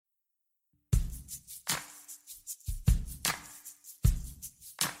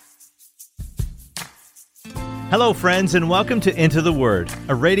Hello, friends, and welcome to Into the Word,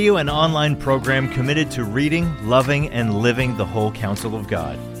 a radio and online program committed to reading, loving, and living the whole counsel of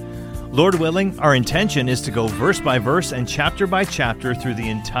God. Lord willing, our intention is to go verse by verse and chapter by chapter through the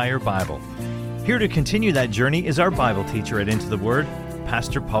entire Bible. Here to continue that journey is our Bible teacher at Into the Word,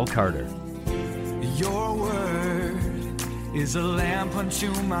 Pastor Paul Carter. Your word is a lamp unto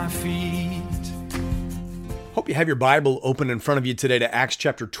my feet. Hope you have your Bible open in front of you today to Acts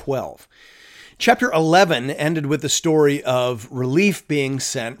chapter 12. Chapter 11 ended with the story of relief being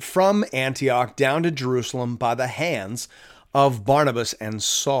sent from Antioch down to Jerusalem by the hands of Barnabas and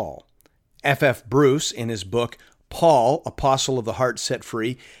Saul. F. Bruce, in his book, Paul, Apostle of the Heart Set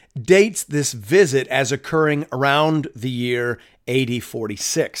Free, dates this visit as occurring around the year AD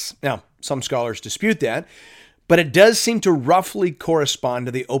 46. Now, some scholars dispute that, but it does seem to roughly correspond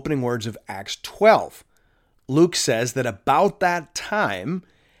to the opening words of Acts 12. Luke says that about that time,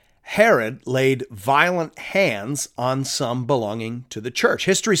 Herod laid violent hands on some belonging to the church.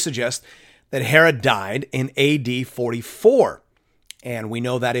 History suggests that Herod died in AD 44, and we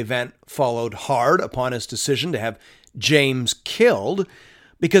know that event followed hard upon his decision to have James killed,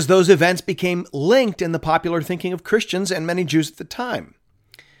 because those events became linked in the popular thinking of Christians and many Jews at the time.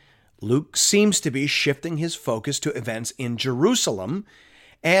 Luke seems to be shifting his focus to events in Jerusalem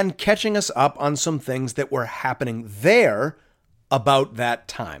and catching us up on some things that were happening there about that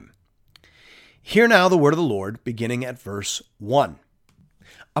time. Hear now the word of the Lord, beginning at verse 1.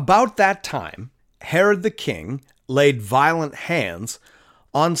 About that time, Herod the king laid violent hands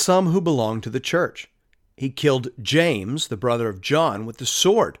on some who belonged to the church. He killed James, the brother of John, with the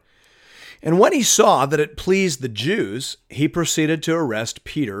sword. And when he saw that it pleased the Jews, he proceeded to arrest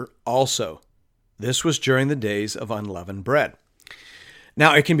Peter also. This was during the days of unleavened bread.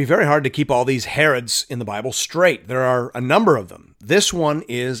 Now, it can be very hard to keep all these Herods in the Bible straight. There are a number of them. This one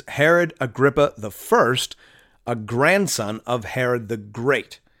is Herod Agrippa I, a grandson of Herod the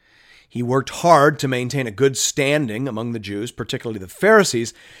Great. He worked hard to maintain a good standing among the Jews, particularly the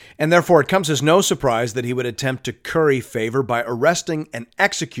Pharisees, and therefore it comes as no surprise that he would attempt to curry favor by arresting and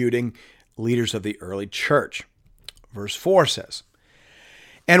executing leaders of the early church. Verse 4 says,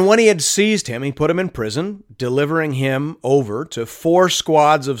 "And when he had seized him, he put him in prison, delivering him over to 4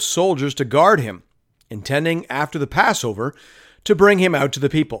 squads of soldiers to guard him, intending after the Passover to bring him out to the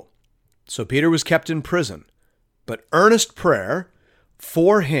people. So Peter was kept in prison, but earnest prayer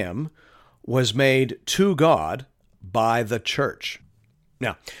for him was made to God by the church."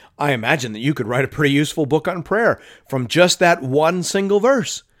 Now, I imagine that you could write a pretty useful book on prayer from just that one single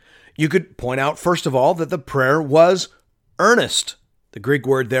verse. You could point out, first of all, that the prayer was earnest. The Greek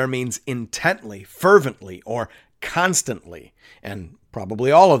word there means intently, fervently, or constantly, and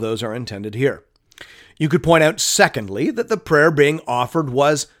probably all of those are intended here. You could point out, secondly, that the prayer being offered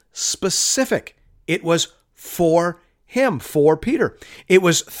was specific. It was for him, for Peter. It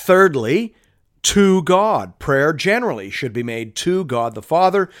was, thirdly, to God. Prayer generally should be made to God the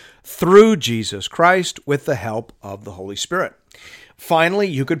Father through Jesus Christ with the help of the Holy Spirit. Finally,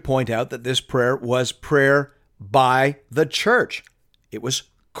 you could point out that this prayer was prayer by the church. It was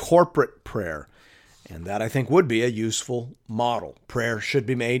corporate prayer, and that I think would be a useful model. Prayer should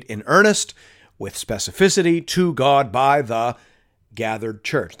be made in earnest, with specificity, to God by the gathered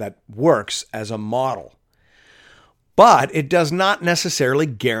church. That works as a model. But it does not necessarily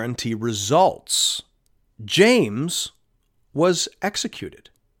guarantee results. James was executed.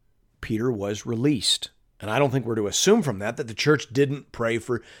 Peter was released. And I don't think we're to assume from that the church didn't pray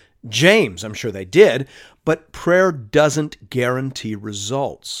for James. I'm sure they did, but prayer doesn't guarantee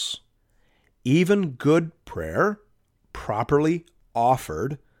results. Even good prayer, properly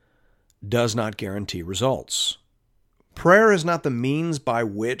offered, does not guarantee results. Prayer is not the means by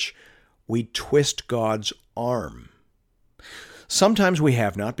which we twist God's arm. Sometimes we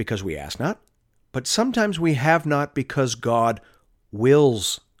have not because we ask not, but sometimes we have not because God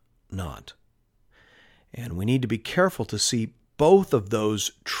wills not. And we need to be careful to see both of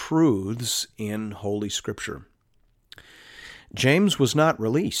those truths in Holy Scripture. James was not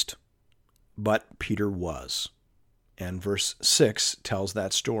released, but Peter was. And verse 6 tells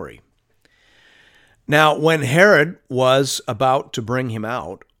that story. Now, when Herod was about to bring him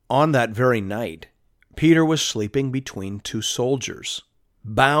out, on that very night, Peter was sleeping between 2 soldiers,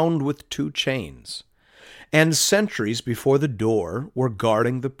 bound with 2 chains, and sentries before the door were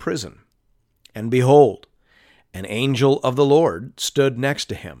guarding the prison. And behold, an angel of the Lord stood next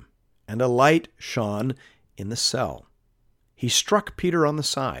to him, and a light shone in the cell. He struck Peter on the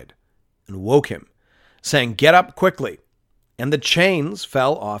side and woke him, saying, "Get up quickly." And the chains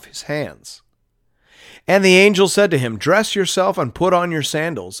fell off his hands. And the angel said to him, "Dress yourself and put on your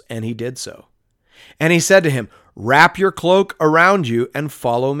sandals." And he did so. And he said to him, "Wrap your cloak around you and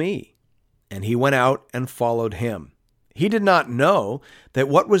follow me." And he went out and followed him. He did not know that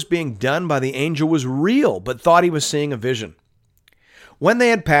what was being done by the angel was real, but thought he was seeing a vision. When they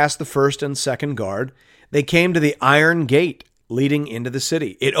had passed the first and second guard, they came to the iron gate leading into the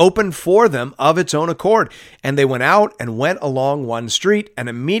city. It opened for them of its own accord, and they went out and went along one street, and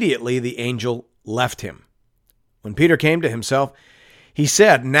immediately the angel left him. When Peter came to himself, he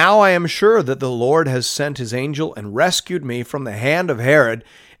said, "Now I am sure that the Lord has sent his angel and rescued me from the hand of Herod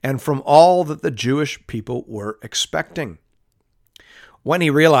and from all that the Jewish people were expecting." When he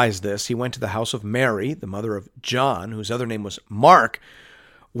realized this, he went to the house of Mary, the mother of John, whose other name was Mark,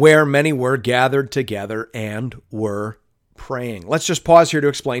 where many were gathered together and were praying. Let's just pause here to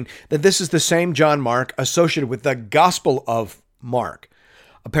explain that this is the same John Mark associated with the Gospel of Mark.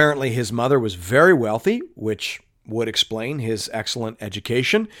 Apparently, his mother was very wealthy, which would explain his excellent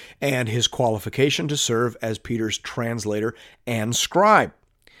education and his qualification to serve as Peter's translator and scribe.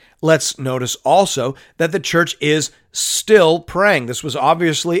 Let's notice also that the church is still praying. This was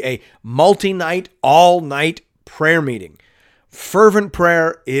obviously a multi-night, all-night prayer meeting. Fervent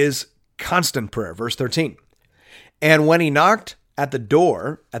prayer is constant prayer. Verse 13. And when he knocked at the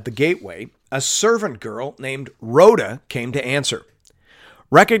door at the gateway, a servant girl named Rhoda came to answer.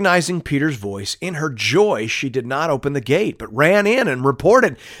 Recognizing Peter's voice, in her joy, she did not open the gate, but ran in and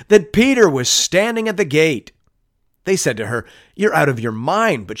reported that Peter was standing at the gate. They said to her, "You're out of your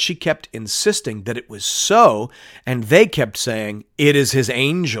mind," but she kept insisting that it was so, and they kept saying, "It is his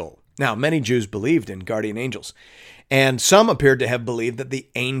angel." Now, many Jews believed in guardian angels, and some appeared to have believed that the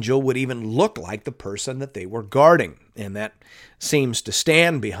angel would even look like the person that they were guarding, and that seems to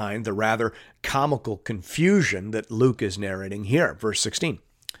stand behind the rather comical confusion that Luke is narrating here, verse 16.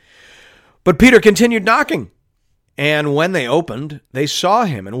 But Peter continued knocking, and when they opened, they saw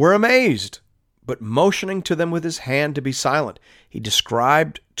him and were amazed. But motioning to them with his hand to be silent, he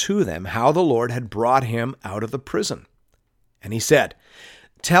described to them how the Lord had brought him out of the prison. And he said,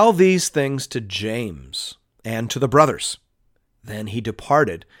 "Tell these things to James and to the brothers." Then he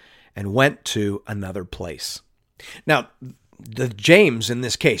departed and went to another place. Now, the James in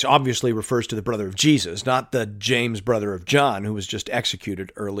this case obviously refers to the brother of Jesus, not the James brother of John, who was just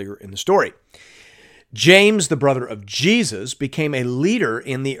executed earlier in the story. James, the brother of Jesus, became a leader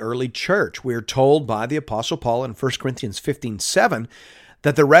in the early church. We are told by the Apostle Paul in 1 Corinthians 15:7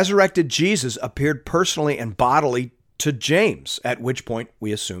 that the resurrected Jesus appeared personally and bodily to James, at which point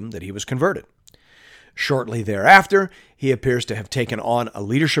we assume that he was converted. Shortly thereafter, he appears to have taken on a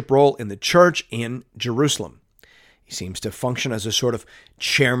leadership role in the church in Jerusalem. He seems to function as a sort of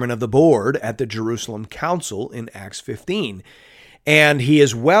chairman of the board at the Jerusalem Council in Acts 15. And he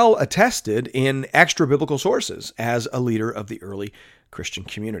is well attested in extra-biblical sources as a leader of the early Christian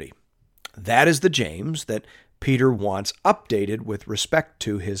community. That is the James that Peter wants updated with respect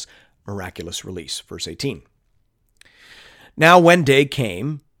to his miraculous release. Verse 18. Now when day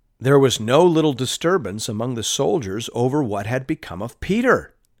came, there was no little disturbance among the soldiers over what had become of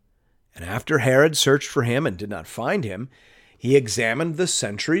Peter. And after Herod searched for him and did not find him, he examined the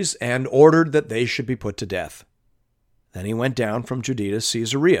sentries and ordered that they should be put to death. Then he went down from Judea to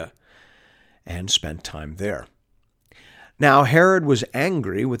Caesarea and spent time there. Now Herod was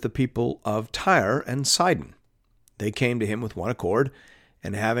angry with the people of Tyre and Sidon. They came to him with one accord,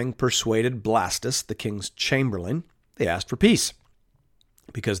 and having persuaded Blastus, the king's chamberlain, they asked for peace,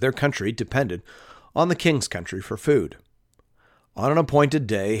 because their country depended on the king's country for food. On an appointed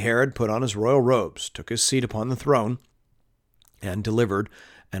day, Herod put on his royal robes, took his seat upon the throne, and delivered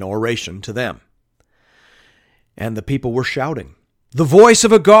an oration to them. And the people were shouting, "The voice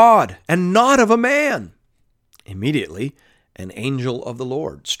of a god, and not of a man!" Immediately, an angel of the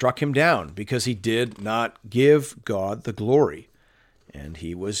Lord struck him down, because he did not give God the glory, and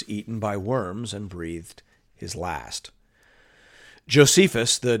he was eaten by worms and breathed his last.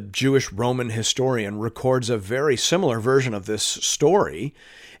 Josephus, the Jewish Roman historian, records a very similar version of this story,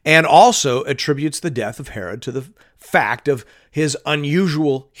 and also attributes the death of Herod to the fact of his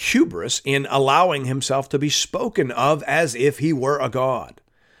unusual hubris in allowing himself to be spoken of as if he were a god.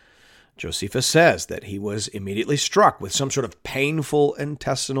 Josephus says that he was immediately struck with some sort of painful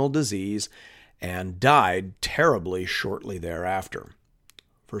intestinal disease and died terribly shortly thereafter.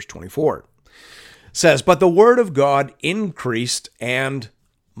 Verse 24 says, "But the word of God increased and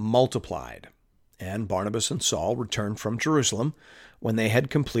multiplied. And Barnabas and Saul returned from Jerusalem when they had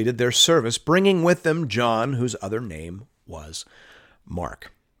completed their service, bringing with them John, whose other name was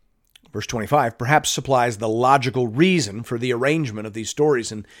Mark." Verse 25 perhaps supplies the logical reason for the arrangement of these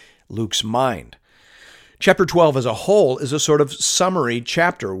stories in Luke's mind. Chapter 12 as a whole is a sort of summary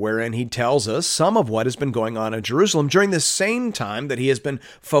chapter wherein he tells us some of what has been going on in Jerusalem during the same time that he has been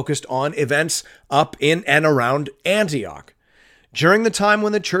focused on events up in and around Antioch. During the time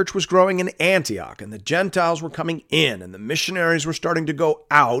when the church was growing in Antioch and the Gentiles were coming in and the missionaries were starting to go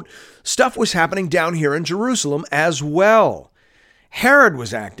out, stuff was happening down here in Jerusalem as well. Herod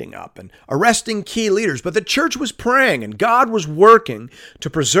was acting up and arresting key leaders, but the church was praying and God was working to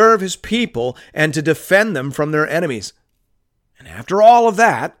preserve his people and to defend them from their enemies. And after all of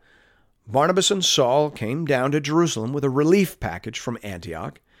that, Barnabas and Saul came down to Jerusalem with a relief package from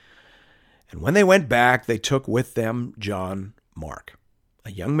Antioch. And when they went back, they took with them John Mark,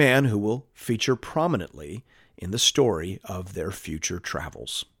 a young man who will feature prominently in the story of their future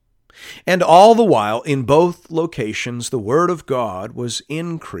travels. And all the while, in both locations, the word of God was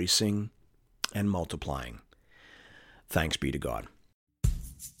increasing and multiplying. Thanks be to God.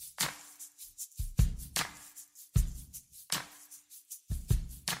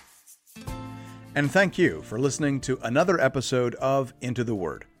 And thank you for listening to another episode of Into the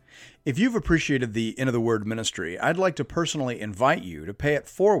Word. If you've appreciated the Into the Word ministry, I'd like to personally invite you to pay it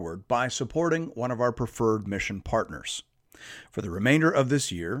forward by supporting one of our preferred mission partners. For the remainder of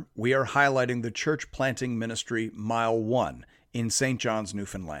this year, we are highlighting the church planting ministry Mile 1 in St. John's,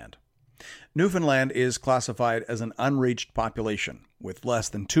 Newfoundland. Newfoundland is classified as an unreached population, with less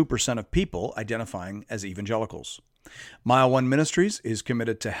than 2% of people identifying as evangelicals. Mile 1 Ministries is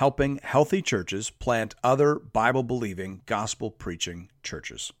committed to helping healthy churches plant other Bible-believing, gospel-preaching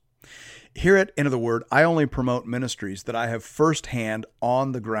churches. Here at Into the Word, I only promote ministries that I have firsthand,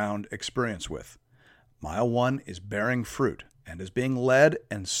 on-the-ground experience with. Mile 1 is bearing fruit and is being led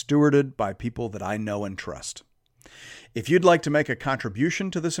and stewarded by people that I know and trust. If you'd like to make a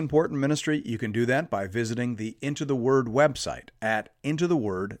contribution to this important ministry, you can do that by visiting the Into the Word website at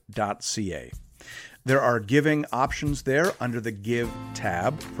intotheword.ca. There are giving options there under the Give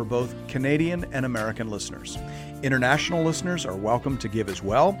tab for both Canadian and American listeners. International listeners are welcome to give as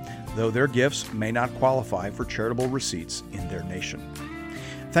well, though their gifts may not qualify for charitable receipts in their nation.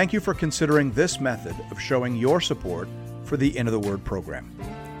 Thank you for considering this method of showing your support for the Into the Word program.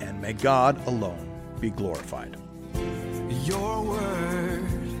 And may God alone be glorified. Your word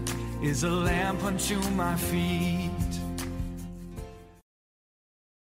is a lamp unto my feet